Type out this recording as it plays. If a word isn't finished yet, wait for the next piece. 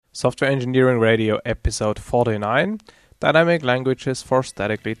Software Engineering Radio episode 49, Dynamic Languages for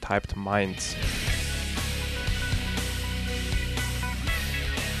Statically Typed Minds.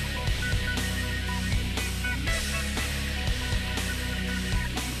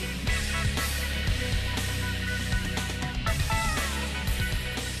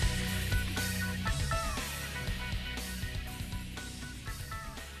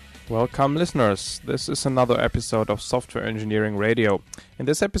 Welcome listeners, this is another episode of Software Engineering Radio. In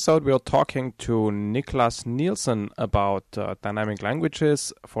this episode we are talking to Niklas Nielsen about dynamic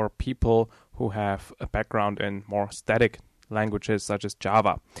languages for people who have a background in more static languages such as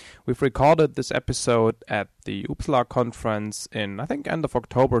Java. We've recorded this episode at the Uppsala conference in, I think, end of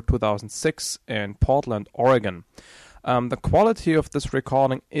October 2006 in Portland, Oregon. The quality of this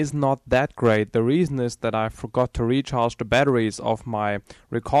recording is not that great. The reason is that I forgot to recharge the batteries of my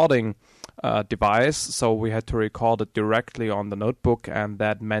recording device, so we had to record it directly on the notebook, and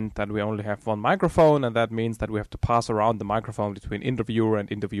that meant that we only have one microphone, and that means that we have to pass around the microphone between interviewer and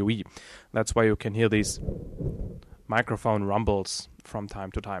interviewee. That's why you can hear these microphone rumbles from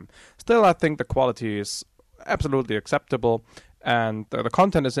time to time. Still, I think the quality is absolutely acceptable. And the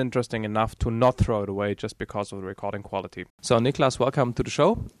content is interesting enough to not throw it away just because of the recording quality. So Niklas, welcome to the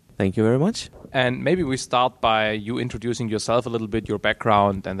show. Thank you very much. And maybe we start by you introducing yourself a little bit, your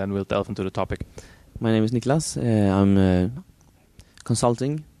background, and then we'll delve into the topic. My name is Niklas. I'm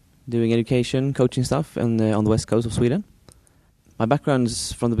consulting, doing education, coaching stuff on the west coast of Sweden. My background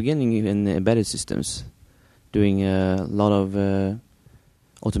is from the beginning in embedded systems, doing a lot of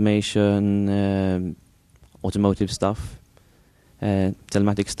automation, automotive stuff.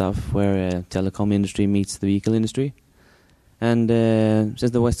 Telematic stuff where telecom industry meets the vehicle industry. And since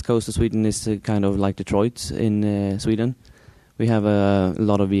the west coast of Sweden is kind of like Detroit in Sweden, we have a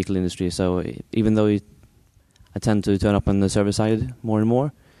lot of vehicle industry. So even though I tend to turn up on the server side more and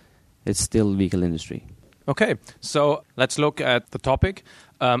more, it's still vehicle industry. Okay, so let's look at the topic.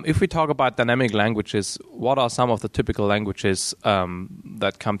 If we talk about dynamic languages, what are some of the typical languages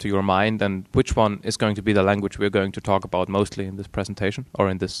that come to your mind, and which one is going to be the language we're going to talk about mostly in this presentation or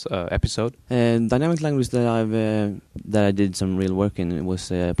in this episode? Dynamic language that I did some real work in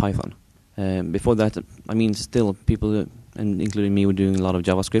was Python. Before that, I mean, still people, and including me, were doing a lot of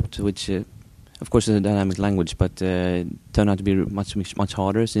JavaScript, which of course is a dynamic language, but turned out to be much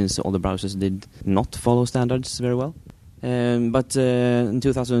harder since all the browsers did not follow standards very well. But in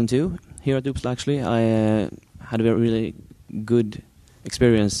 2002, here at Uppsala actually, I had a really good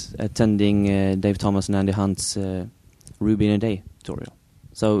experience attending Dave Thomas and Andy Hunt's Ruby in a Day tutorial.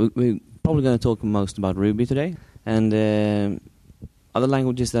 So we're probably going to talk most about Ruby today. And other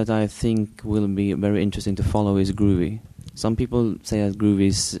languages that I think will be very interesting to follow is Groovy. Some people say that Groovy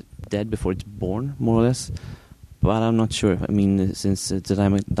is dead before it's born, more or less. But I'm not sure. I mean, since it's a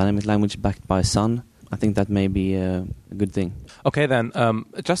dynamic language backed by Sun, I think that may be a good thing. Okay, then,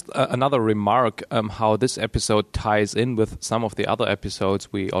 just another remark how this episode ties in with some of the other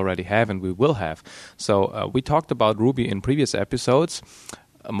episodes we already have and we will have. So we talked about Ruby in previous episodes,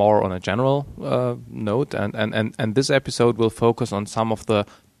 more on a general note, and this episode will focus on some of the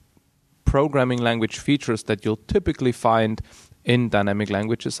programming language features that you'll typically find in dynamic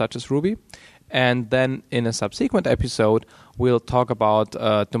languages such as Ruby. And then in a subsequent episode, we'll talk about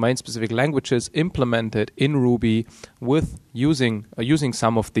domain-specific languages implemented in Ruby with using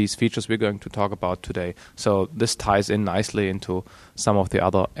some of these features we're going to talk about today. So this ties in nicely into some of the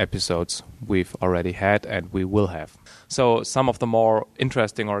other episodes we've already had and we will have. So some of the more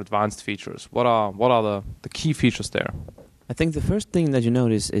interesting or advanced features. What are the key features there? I think the first thing that you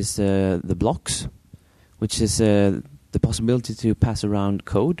notice is the blocks, which is the possibility to pass around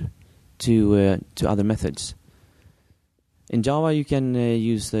code to other methods. In Java, you can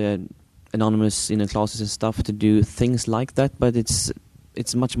use anonymous inner clauses and stuff to do things like that, but it's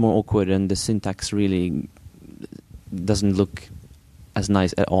much more awkward, and the syntax really doesn't look as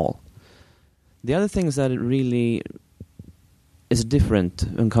nice at all. The other things that really is different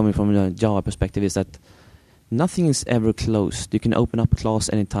when coming from a Java perspective is that nothing is ever closed. You can open up a class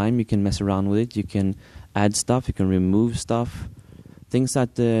anytime, you can mess around with it, you can add stuff, you can remove stuff. Things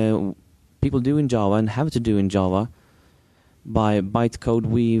that people do in Java and have to do in Java by bytecode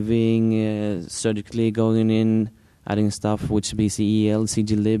weaving, surgically going in, adding stuff, which BCEL,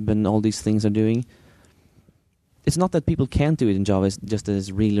 CGLib, and all these things are doing. It's not that people can't do it in Java, it's just that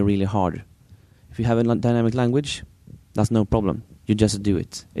it's really, really hard. If you have a dynamic language, that's no problem. You just do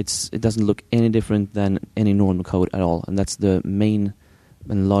it. It doesn't look any different than any normal code at all, and that's the main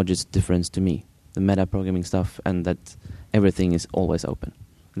and largest difference to me. The meta-programming stuff, and that everything is always open.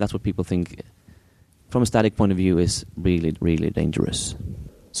 And that's what people think, from a static point of view, is really, really dangerous.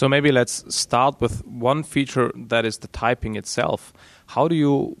 So maybe let's start with one feature, that is the typing itself.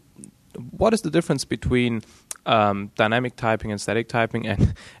 What is the difference between dynamic typing and static typing,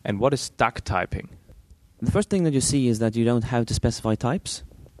 and what is duck typing? The first thing that you see is that you don't have to specify types,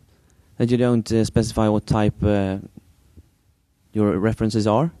 that you don't specify what type your references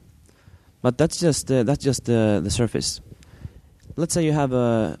are, but that's just the surface. Let's say you have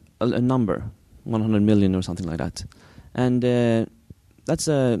a number, 100 million or something like that, and that's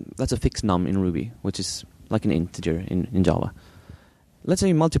a fixed num in Ruby, which is like an integer in Java. Let's say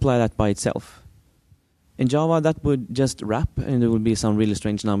you multiply that by itself. In Java, that would just wrap, and there will be some really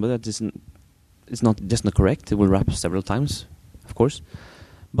strange number that is not correct. It will wrap several times, of course.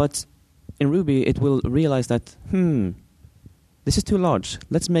 But in Ruby, it will realize that, this is too large.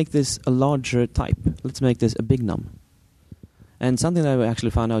 Let's make this a larger type. Let's make this a big num. And something that I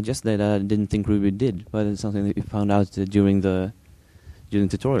actually found out yesterday that I didn't think Ruby did, but it's something that we found out during the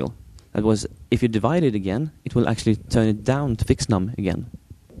tutorial. That was, if you divide it again, it will actually turn it down to fixed num again.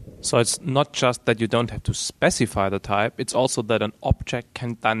 So it's not just that you don't have to specify the type, it's also that an object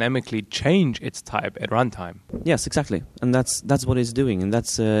can dynamically change its type at runtime. Yes, exactly. And that's what it's doing. And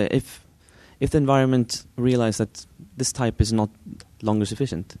that's if the environment realizes that this type is not longer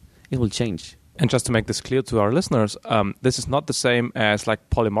sufficient, it will change. And just to make this clear to our listeners, this is not the same as like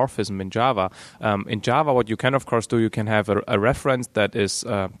polymorphism in Java. In Java, what you can, of course, do, you can have a reference that is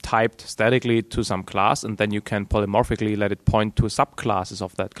typed statically to some class, and then you can polymorphically let it point to subclasses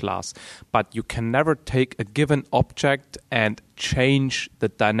of that class. But you can never take a given object and change the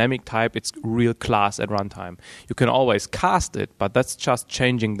dynamic type, its real class at runtime. You can always cast it, but that's just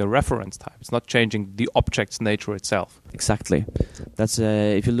changing the reference type. It's not changing the object's nature itself. Exactly. That's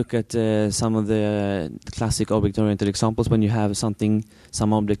if you look at some of the classic object-oriented examples, when you have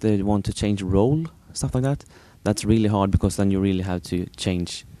some object that you want to change role, stuff like that, that's really hard, because then you really have to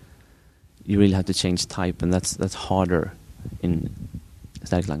change type, and that's harder in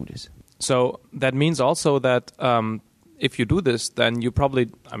static languages. So that means also that if you do this, then you probably,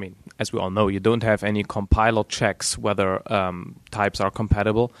 as we all know, you don't have any compiler checks whether types are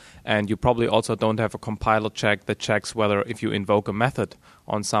compatible, and you probably also don't have a compiler check that checks whether, if you invoke a method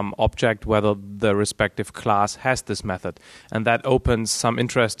on some object, whether the respective class has this method. And that opens some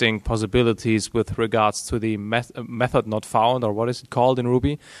interesting possibilities with regards to the method not found, or what is it called in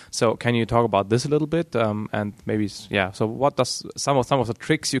Ruby. So can you talk about this a little bit? And maybe, so what does some of the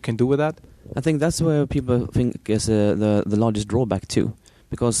tricks you can do with that? I think that's where people think is the largest drawback too.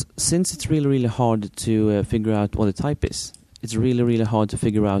 Because since it's really, really hard to figure out what a type is, it's really, really hard to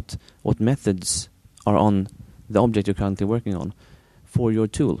figure out what methods are on the object you're currently working on for your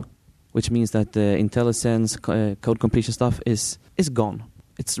tool, which means that the IntelliSense code completion stuff is gone.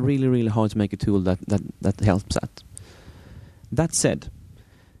 It's really, really hard to make a tool that helps that. That said,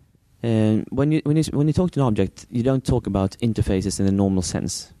 when you talk to an object, you don't talk about interfaces in the normal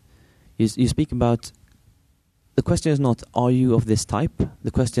sense. You speak about, the question is not, are you of this type?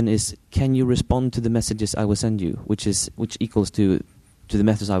 The question is, can you respond to the messages I will send you, which equals to the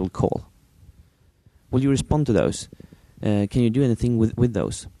methods I will call? Will you respond to those? Can you do anything with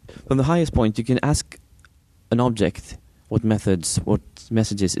those? From the highest point, you can ask an object what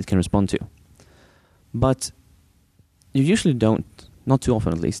messages it can respond to. But you usually don't, not too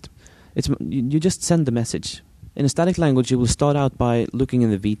often at least. You just send the message. In a static language, you will start out by looking in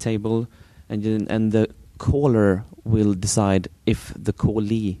the V table, and the caller will decide if the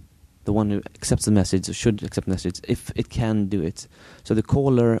callee, the one who accepts the message, or should accept the message, if it can do it. So the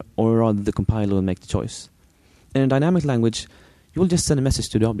caller, or rather the compiler, will make the choice. In a dynamic language, you will just send a message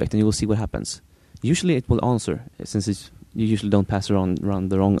to the object, and you will see what happens. Usually it will answer, since you usually don't pass around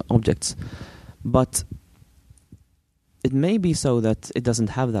the wrong objects. But it may be so that it doesn't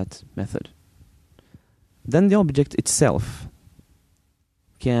have that method. Then the object itself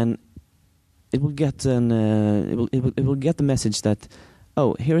it will get the message that,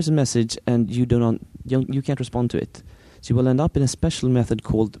 oh, here is a message, and you can't respond to it. So you will end up in a special method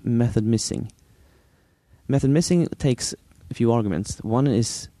called method missing. Method missing takes a few arguments. One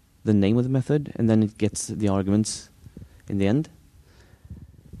is the name of the method, and then it gets the arguments in the end,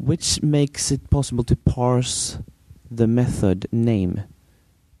 which makes it possible to parse the method name,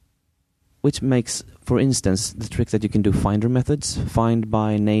 which makes, for instance, the trick that you can do finder methods, find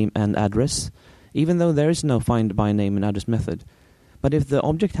by name and address, even though there is no find by name and address method. But if the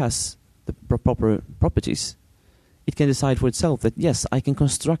object has the proper properties, it can decide for itself that, yes, I can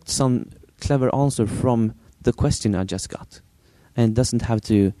construct some clever answer from the question I just got, and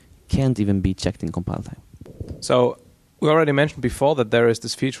can't even be checked in compile time. So we already mentioned before that there is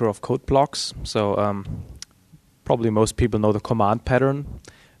this feature of code blocks. So probably most people know the command pattern.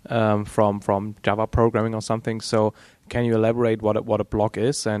 from Java programming or something. So can you elaborate what a block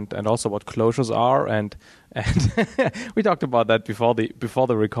is and also what closures are? And we talked about that before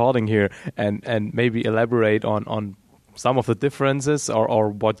the recording here, and maybe elaborate on some of the differences or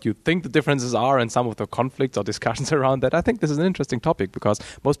what you think the differences are and some of the conflicts or discussions around that. I think this is an interesting topic because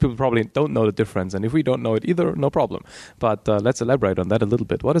most people probably don't know the difference. And if we don't know it either, no problem. But let's elaborate on that a little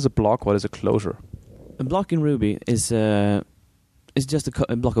bit. What is a block? What is a closure? A block in Ruby is just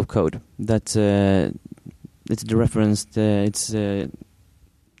a block of code that it's dereferenced. It's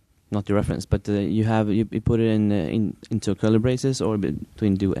not dereferenced, but you put it into curly braces or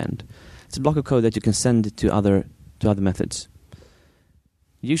between do end. It's a block of code that you can send to other methods.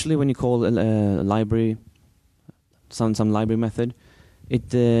 Usually, when you call a library, some library method, it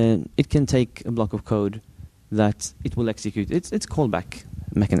can take a block of code that it will execute. It's callback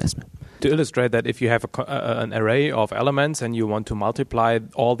mechanism. To illustrate that, if you have an array of elements and you want to multiply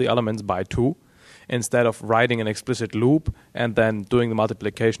all the elements by 2, instead of writing an explicit loop and then doing the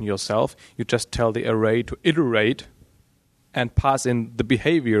multiplication yourself, you just tell the array to iterate and pass in the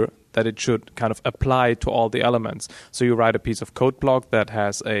behavior that it should kind of apply to all the elements. So you write a piece of code block that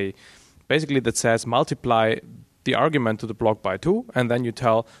has that says multiply the argument to the block by 2, and then you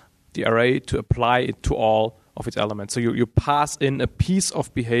tell the array to apply it to all of its elements. So you pass in a piece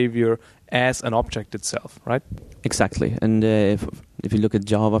of behavior as an object itself, right? Exactly. And if you look at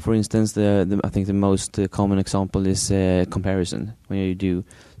Java, for instance, I think the most common example is comparison. When you do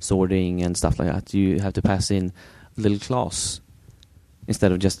sorting and stuff like that, you have to pass in a little class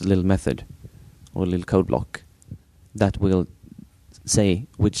instead of just a little method or a little code block that will say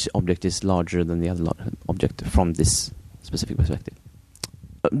which object is larger than the other object from this specific perspective.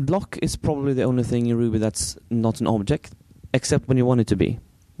 A block is probably the only thing in Ruby that's not an object, except when you want it to be,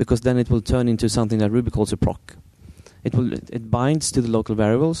 because then it will turn into something that Ruby calls a proc. It binds to the local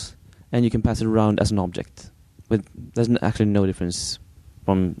variables, and you can pass it around as an object. But there's actually no difference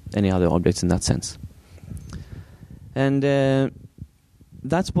from any other objects in that sense. And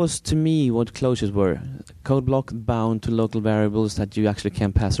that was, to me, what closures were. Code block bound to local variables that you actually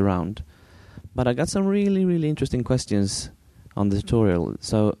can pass around. But I got some really, really interesting questions on the tutorial.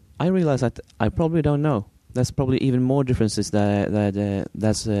 So I realized that I probably don't know. There's probably even more differences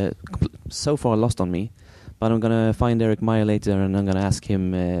that's so far lost on me. But I'm going to find Eric Meyer later, and I'm going to ask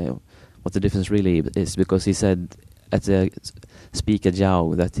him what the difference really is, because he said at the speak at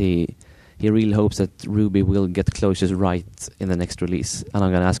Yao that he really hopes that Ruby will get closures right in the next release. And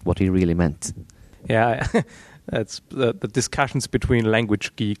I'm going to ask what he really meant. Yeah, that's the discussions between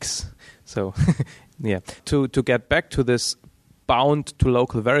language geeks. So, yeah. To get back to this bound to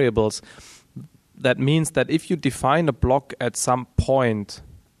local variables, that means that if you define a block at some point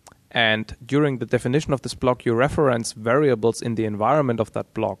and during the definition of this block you reference variables in the environment of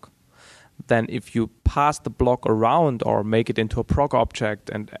that block, then if you pass the block around or make it into a proc object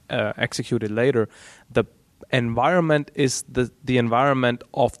and execute it later, the environment is the environment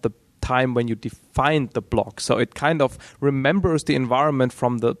of the time when you defined the block. So it kind of remembers the environment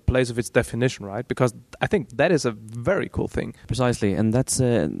from the place of its definition, right? Because I think that is a very cool thing. Precisely, and that's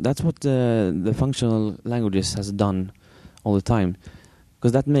what the functional languages has done all the time,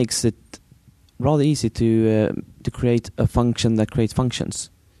 because that makes it rather easy to create a function that creates functions.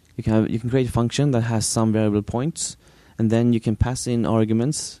 You can create a function that has some variable points, and then you can pass in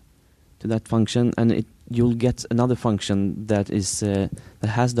arguments to that function, and you'll get another function that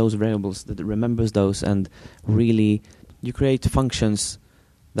has those variables, that remembers those, and really you create functions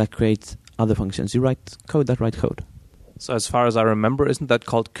that create other functions. You write code that write code. So as far as I remember, isn't that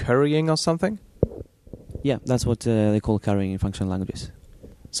called currying or something? Yeah, that's what they call currying in functional languages.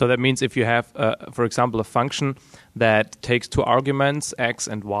 So that means if you have, for example, a function that takes 2 arguments, x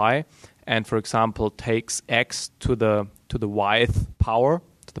and y, and for example takes x to the yth power,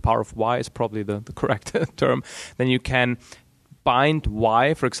 to the power of y is probably the correct term, then you can bind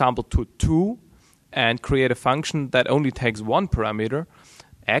y, for example, to 2 and create a function that only takes 1 parameter,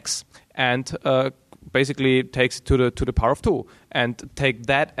 x, and basically takes it to the power of 2 and take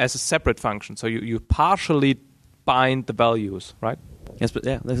that as a separate function. So you partially bind the values, right? Yes, but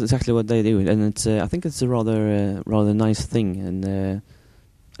yeah, that's exactly what they do, and it's I think it's a rather nice thing. And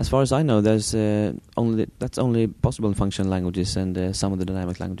as far as I know, that's only possible in functional languages and some of the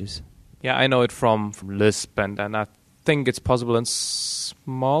dynamic languages. Yeah, I know it from Lisp, and I think it's possible in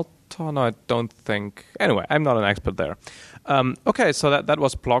Smalltalk. No, I don't think. Anyway, I'm not an expert there. Okay, so that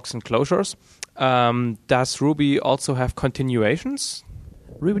was blocks and closures. Does Ruby also have continuations?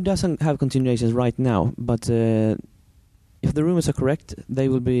 Ruby doesn't have continuations right now, but if the rumors are correct, they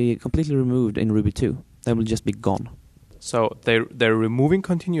will be completely removed in Ruby 2. They will just be gone. So they're removing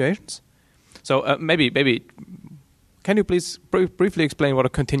continuations. So maybe can you please briefly explain what a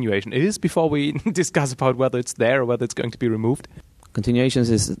continuation is before we discuss about whether it's there or whether it's going to be removed?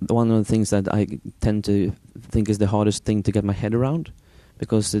 Continuations is one of the things that I tend to think is the hardest thing to get my head around,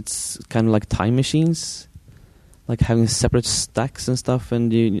 because it's kind of like time machines, like having separate stacks and stuff,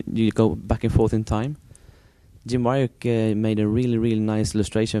 and you go back and forth in time. Jim Wyrick made a really, really nice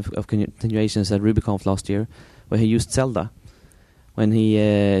illustration of continuations at RubyConf last year, where he used Zelda. When he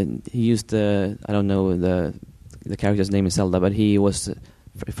used I don't know the character's name in Zelda, but he was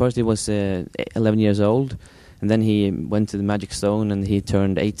 11 years old, and then he went to the Magic Stone and he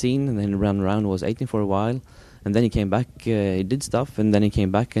turned 18, and then ran around, was 18 for a while, and then he came back, he did stuff, and then he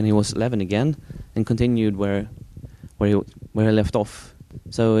came back and he was 11 again, and continued where he left off.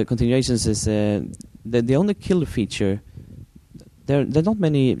 So continuations is the only killer feature. There are not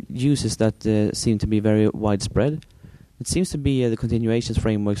many uses that seem to be very widespread. It seems to be the continuations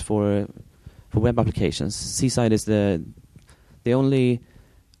frameworks for web applications. Seaside is the only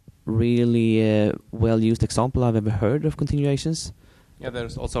really well-used example I've ever heard of continuations. Yeah,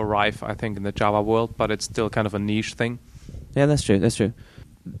 there's also Rife, I think, in the Java world, but it's still kind of a niche thing. Yeah, that's true.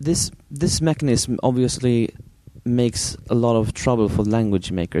 This mechanism obviously makes a lot of trouble for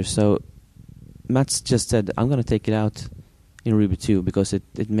language makers. So Mats just said, I'm going to take it out in Ruby 2 because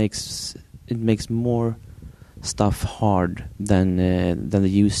it makes more stuff hard than the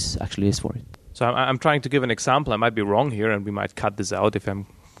use actually is for it. So I'm trying to give an example. I might be wrong here, and we might cut this out if I'm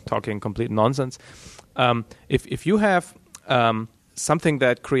talking complete nonsense. If you have something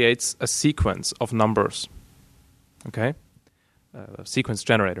that creates a sequence of numbers, okay, a sequence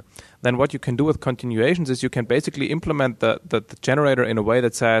generator, then what you can do with continuations is you can basically implement the generator in a way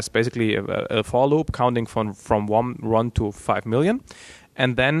that says basically a for loop counting from 1 to 5 million,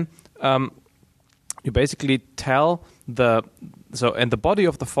 and then you basically tell and the body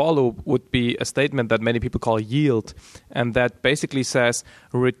of the for loop would be a statement that many people call yield, and that basically says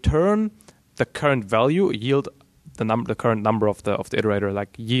return the current value, yield the current number of the iterator, like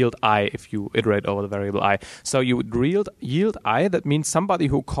yield I if you iterate over the variable I. So you would yield I. That means somebody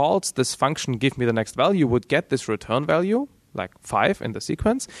who calls this function give me the next value would get this return value, like 5 in the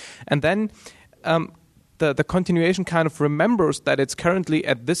sequence, and then the continuation kind of remembers that it's currently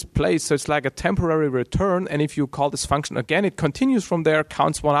at this place, so it's like a temporary return, and if you call this function again, it continues from there,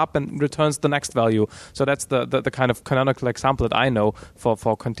 counts one up, and returns the next value. So that's the kind of canonical example that I know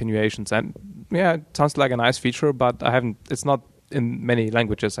for continuations. And yeah, it sounds like a nice feature, but it's not in many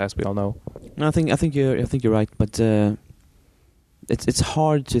languages, as we all know. No, I think you're right, but it's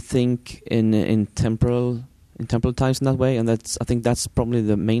hard to think in temporal times in that way, and I think that's probably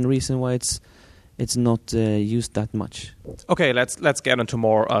the main reason why it's not used that much. Okay, let's get into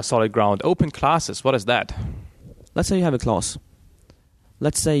more solid ground. Open classes, what is that? Let's say you have a class.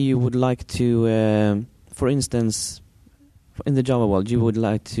 Let's say you would like to, for instance, in the Java world, you would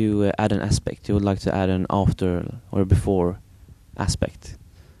like to add an aspect. You would like to add an after or before aspect.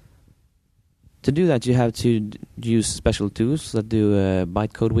 To do that, you have to use special tools that do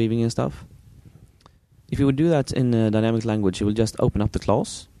bytecode weaving and stuff. If you would do that in a dynamic language, you will just open up the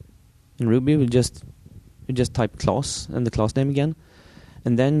class. In Ruby, you just type class and the class name again,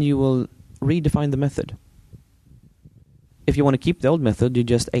 and then you will redefine the method. If you want to keep the old method, you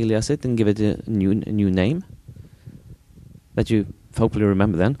just alias it and give it a new name that you hopefully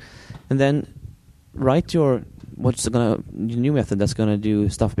remember then, and then write your new method that's gonna do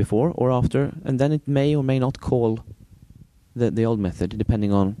stuff before or after, and then it may or may not call the old method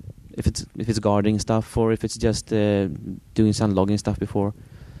depending on if it's guarding stuff or if it's just doing some logging stuff before.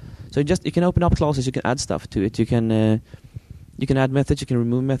 So you can open up classes, you can add stuff to it. You can add methods, you can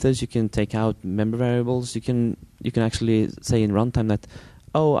remove methods, you can take out member variables. You can actually say in runtime that,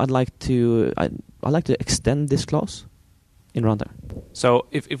 I'd like to extend this class in runtime. So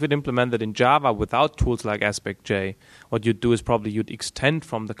if it implemented in Java without tools like AspectJ, what you'd do is probably you'd extend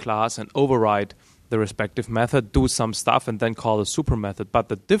from the class and override the respective method, do some stuff, and then call a super method. But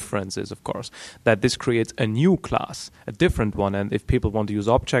the difference is, of course, that this creates a new class, a different one. And if people want to use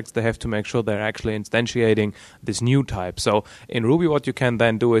objects, they have to make sure they're actually instantiating this new type. So in Ruby, what you can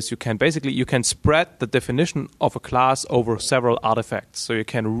then do is you can spread the definition of a class over several artifacts. So you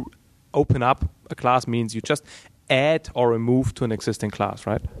can open up a class means you just add or remove to an existing class,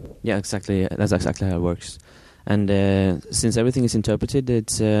 right? Yeah, exactly. That's exactly how it works. And since everything is interpreted,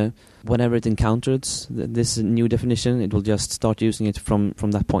 it's whenever it encounters this new definition, it will just start using it from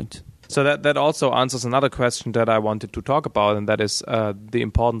that point. So that also answers another question that I wanted to talk about, and that is the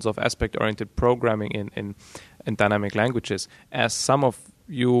importance of aspect-oriented programming in dynamic languages. As some of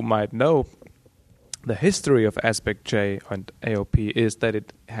you might know, the history of aspect-J and AOP is that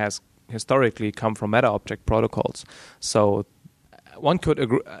it has historically come from meta-object protocols. So one could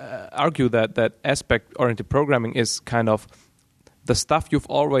argue that aspect-oriented programming is kind of the stuff you've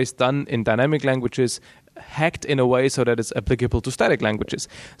always done in dynamic languages hacked in a way so that it's applicable to static languages.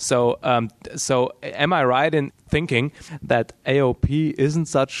 So am I right in thinking that AOP isn't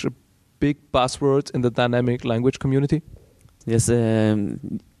such a big buzzword in the dynamic language community? Yes,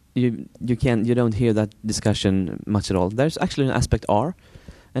 you don't hear that discussion much at all. There's actually an aspect R,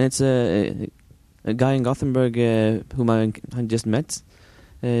 and it's a guy in Gothenburg whom I just met.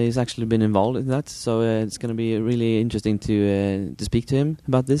 He's actually been involved in that, so it's going to be really interesting to speak to him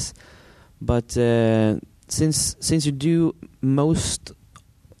about this. But since you do most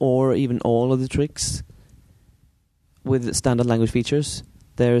or even all of the tricks with standard language features,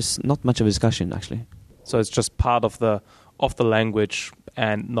 there's not much of a discussion actually. So it's just part of the language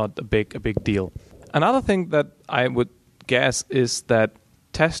and not a big deal. Another thing that I would guess is that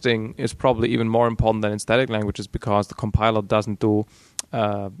testing is probably even more important than in static languages because the compiler doesn't do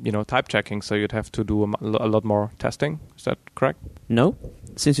type checking, so you'd have to do a lot more testing. Is that correct? No,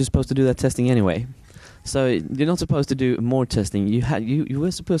 since you're supposed to do that testing anyway. So you're not supposed to do more testing. You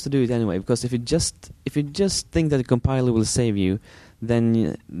were supposed to do it anyway, because if you just think that the compiler will save you,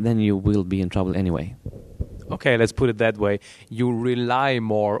 then you will be in trouble anyway. Okay, let's put it that way. You rely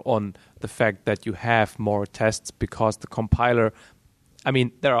more on the fact that you have more tests because the compiler, I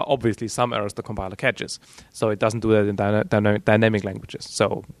mean, there are obviously some errors the compiler catches. So it doesn't do that in dynamic languages.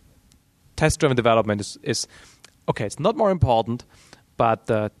 So test-driven development is okay, it's not more important, but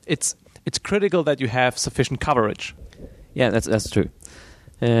it's critical that you have sufficient coverage. Yeah, that's true.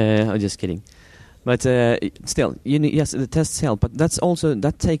 I'm just kidding. But still, yes, the tests help, but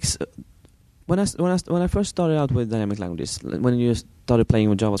that takes... When I first started out with dynamic languages, when you started playing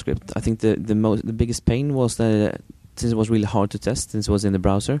with JavaScript, I think the biggest pain was that since it was really hard to test, since it was in the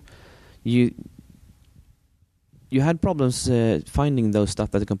browser, you had problems finding those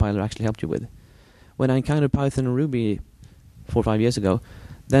stuff that the compiler actually helped you with. When I encountered Python and Ruby 4 or 5 years ago,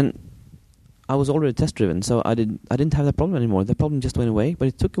 then I was already test driven, so I didn't have that problem anymore. The problem just went away, but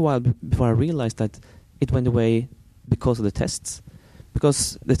it took a while before I realized that it went away because of the tests.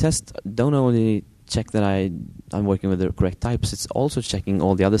 Because the tests don't only check that I'm working with the correct types, it's also checking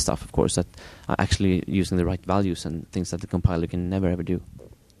all the other stuff, of course, that are actually using the right values and things that the compiler can never ever do.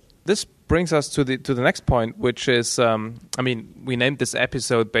 This brings us to the next point, which is, we named this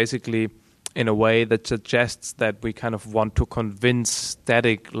episode basically in a way that suggests that we kind of want to convince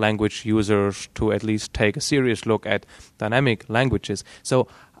static language users to at least take a serious look at dynamic languages. So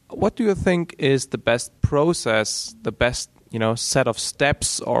what do you think is the best process, the best set of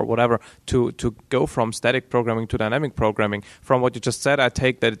steps or whatever to go from static programming to dynamic programming? From what you just said, I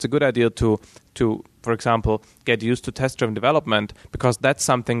take that it's a good idea to for example, get used to test-driven development because that's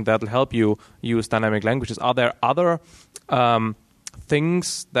something that'll help you use dynamic languages. Are there other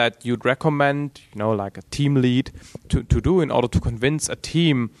things that you'd recommend, like a team lead to do in order to convince a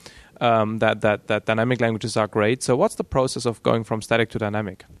team that dynamic languages are great? So what's the process of going from static to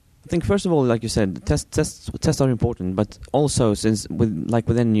dynamic? I think first of all, like you said, tests are important, but also since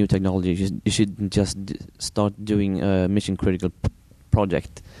with any new technology, you shouldn't just start doing a mission critical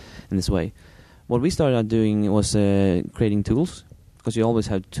project in this way. What we started out doing was creating tools, because you always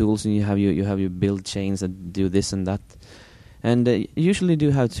have tools and you have your build chains that do this and that, and you usually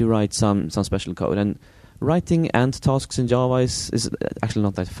do have to write some special code. And writing AND tasks in Java is actually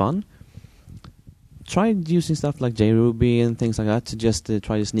not that fun. Try using stuff like JRuby and things like that to just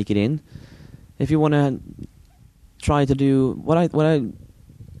try to sneak it in. If you want to try to do what I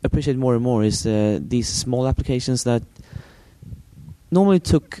appreciate more and more is these small applications that normally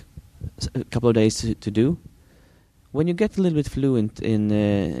took a couple of days to do. When you get a little bit fluent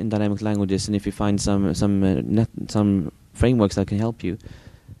in dynamic languages, and if you find some frameworks that can help you,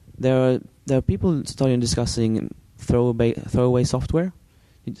 there are people starting discussing throwaway software.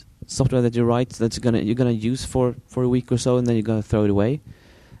 Software that you write you're gonna use for a week or so, and then you're gonna throw it away.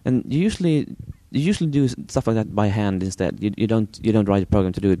 And you usually do stuff like that by hand instead. You don't write a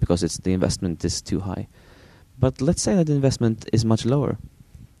program to do it because the investment is too high. But let's say that the investment is much lower.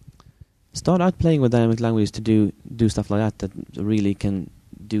 Start out playing with dynamic languages to do stuff like that really can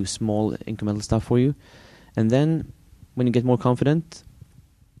do small incremental stuff for you. And then when you get more confident,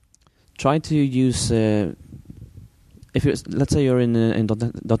 try to use. Let's say you're in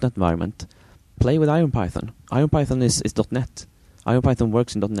 .NET environment, play with IronPython. IronPython is .NET. IronPython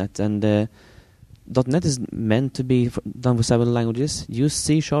works in .NET, and .NET is meant to be done with several languages. Use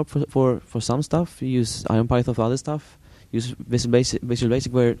C# for some stuff. Use IronPython for other stuff. Use Visual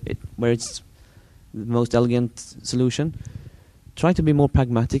Basic where it's the most elegant solution. Try to be more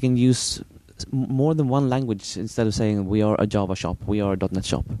pragmatic and use more than one language instead of saying we are a Java shop, we are a .NET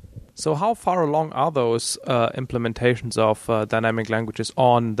shop. So how far along are those implementations of dynamic languages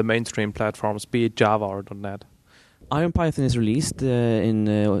on the mainstream platforms, be it Java or .NET? IronPython is released in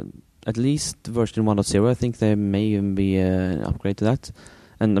at least version 1.0. I think there may even be an upgrade to that.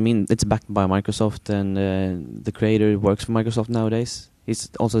 And I mean, it's backed by Microsoft, and the creator works for Microsoft nowadays. He's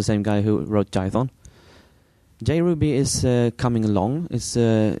also the same guy who wrote Python. JRuby is coming along. It's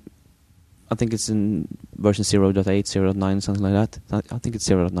I think it's in version 0.8, 0.9, something like that. I think it's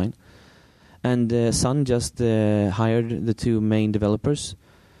 0.9. And Sun just hired the two main developers.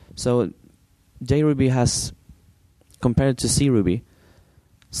 So JRuby has, compared to CRuby,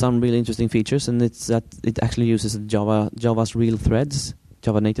 some really interesting features, and it's that it actually uses Java's real threads,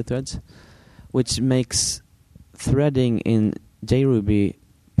 Java native threads, which makes threading in JRuby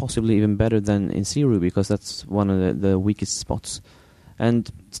possibly even better than in CRuby, because that's one of the weakest spots.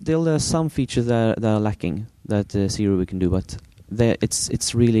 And still there are some features that are lacking that CRuby can do, but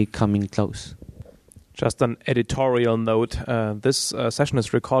it's really coming close. Just an editorial note, this session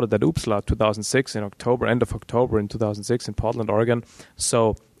is recorded at Uppsala 2006 in October, end of October in 2006 in Portland, Oregon.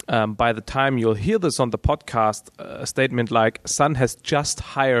 So by the time you'll hear this on the podcast, a statement like Sun has just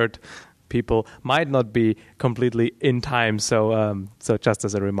hired people might not be completely in time. So just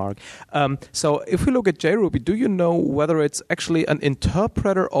as a remark. So if we look at JRuby, do you know whether it's actually an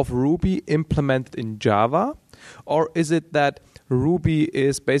interpreter of Ruby implemented in Java? Or is it that Ruby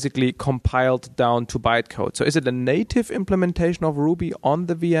is basically compiled down to bytecode? So is it a native implementation of Ruby on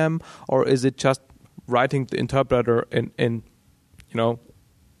the VM, or is it just writing the interpreter in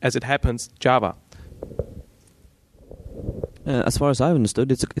as it happens, Java? As far as I've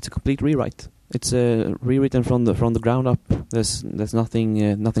understood, it's a complete rewrite. It's rewritten from the ground up. There's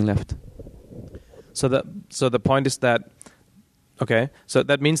nothing left. So the point is that. Okay, so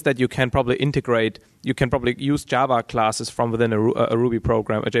that means that you can probably use Java classes from within a Ruby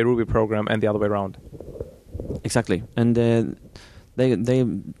program, a JRuby program, and the other way around. Exactly, and they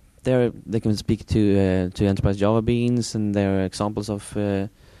can speak to enterprise Java beans, and there are examples of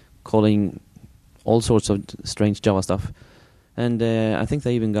calling all sorts of strange Java stuff, and I think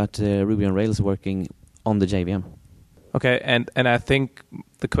they even got Ruby on Rails working on the JVM. Okay, and I think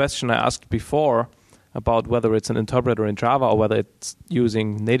the question I asked before about whether it's an interpreter in Java or whether it's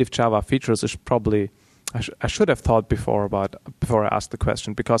using native Java features is probably I should have thought before I asked the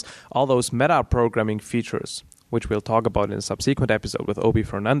question, because all those meta programming features, which we'll talk about in a subsequent episode with Obi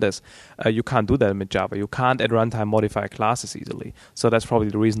Fernandez, you can't do that with Java. You can't at runtime modify classes easily. So that's probably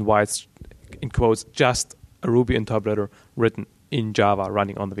the reason why it's, in quotes, just a Ruby interpreter written in Java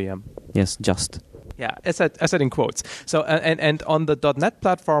running on the VM. Yes, just. Yeah, I said in quotes. So and on the .NET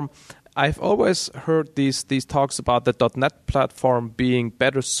platform, I've always heard these talks about the .NET platform being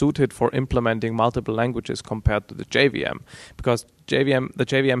better suited for implementing multiple languages compared to the JVM, because the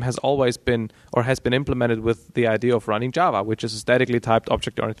JVM has always been or has been implemented with the idea of running Java, which is a statically typed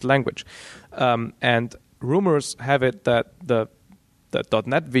object-oriented language. And rumors have it that the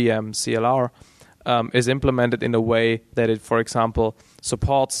 .NET VM CLR is implemented in a way that it, for example,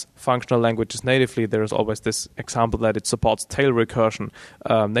 supports functional languages natively. There is always this example that it supports tail recursion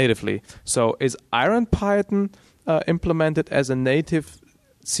natively. So is IronPython implemented as a native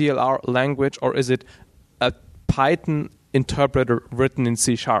CLR language, or is it a Python interpreter written in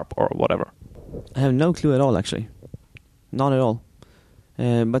C# or whatever? I have no clue at all, actually. Not at all.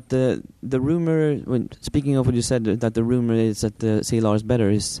 But the rumor, speaking of what you said, that the rumor is that the CLR is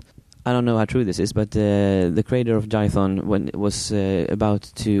better, is, I don't know how true this is, but the creator of Python, when it was about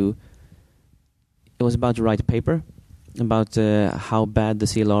to write a paper about how bad the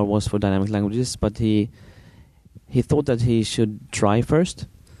CLR was for dynamic languages, but he thought that he should try first.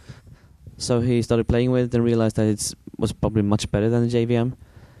 So he started playing with it and realized that it was probably much better than the JVM.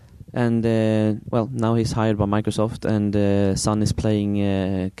 And now he's hired by Microsoft, and Sun is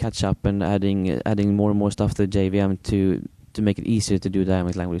playing catch up and adding more and more stuff to the JVM to make it easier to do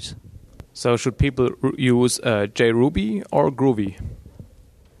dynamic languages. So should people use JRuby or Groovy?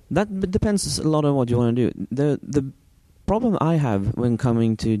 That depends a lot on what you want to do. The problem I have when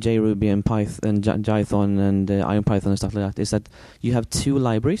coming to JRuby and Python and Jython and IronPython and stuff like that is that you have two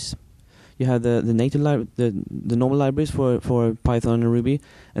libraries. You have the native the normal libraries for Python and Ruby,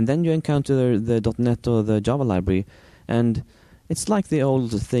 and then you encounter the .NET or the Java library, and it's like the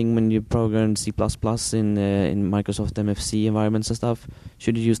old thing when you program C++ in Microsoft MFC environments and stuff.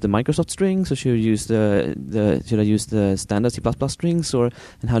 Should you use the Microsoft strings, or should you use should I use the standard C++ strings, and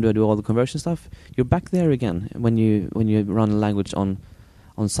how do I do all the conversion stuff? You're back there again when you run a language on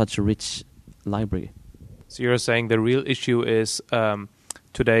such a rich library. So you're saying the real issue is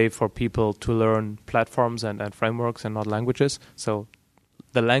today for people to learn platforms and frameworks and not languages. So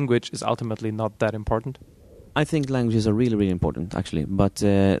the language is ultimately not that important. I think languages are really, really important, actually. But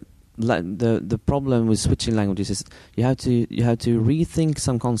the problem with switching languages is you have to rethink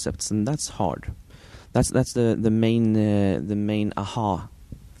some concepts, and that's hard. That's the main aha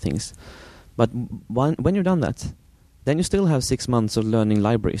things. But when you've done that, then you still have 6 months of learning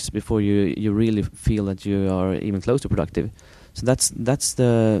libraries before you really feel that you are even close to productive. So that's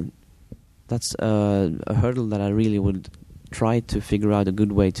a hurdle that I really would try to figure out a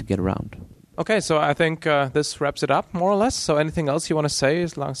good way to get around. Okay, so I think this wraps it up more or less. So anything else you want to say?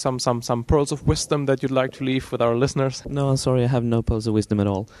 Is like some pearls of wisdom that you'd like to leave with our listeners? No, I'm sorry, I have no pearls of wisdom at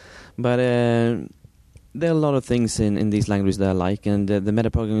all. But there are a lot of things in these languages that I like, and the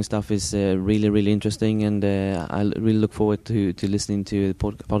metaprogramming stuff is really, really interesting, and I really look forward to listening to the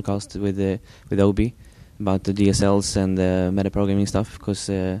podcast with Obi about the DSLs and the metaprogramming stuff, because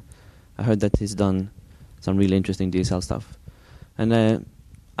I heard that he's done some really interesting DSL stuff. And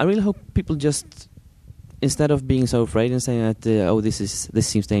I really hope people just, instead of being so afraid and saying that this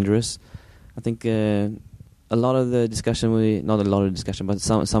seems dangerous, I think a lot of the discussion not a lot of discussion, but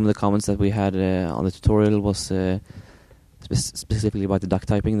some of the comments that we had on the tutorial was specifically about the duck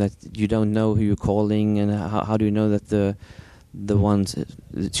typing, that you don't know who you're calling, and how do you know that the ones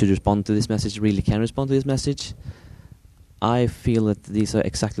that should respond to this message really can respond to this message. I feel that these are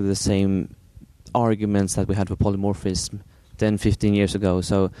exactly the same arguments that we had for polymorphism 10-15 years ago.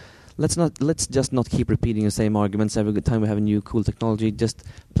 So let's just not keep repeating the same arguments every time we have a new cool technology. Just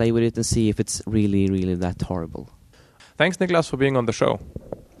play with it and see if it's really, really that horrible. Thanks, Niklas, for being on the show.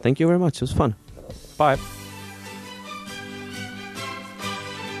 Thank you very much. It was fun. Bye.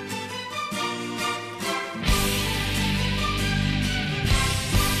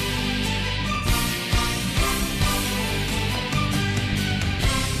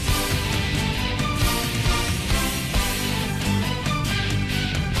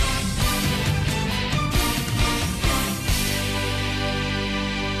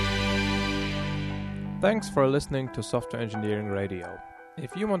 Thanks for listening to Software Engineering Radio.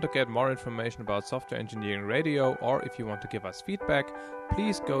 If you want to get more information about Software Engineering Radio, or if you want to give us feedback,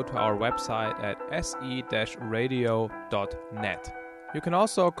 please go to our website at se-radio.net. You can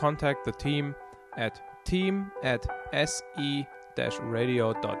also contact the team at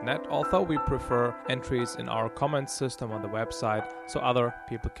team@se-radio.net, although we prefer entries in our comments system on the website so other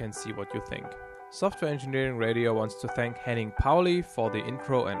people can see what you think. Software Engineering Radio wants to thank Henning Pauli for the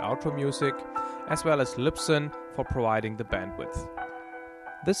intro and outro music, as well as Libsyn for providing the bandwidth.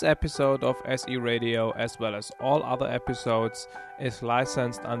 This episode of SE Radio, as well as all other episodes, is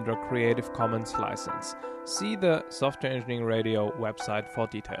licensed under Creative Commons license. See the Software Engineering Radio website for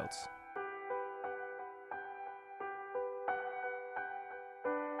details.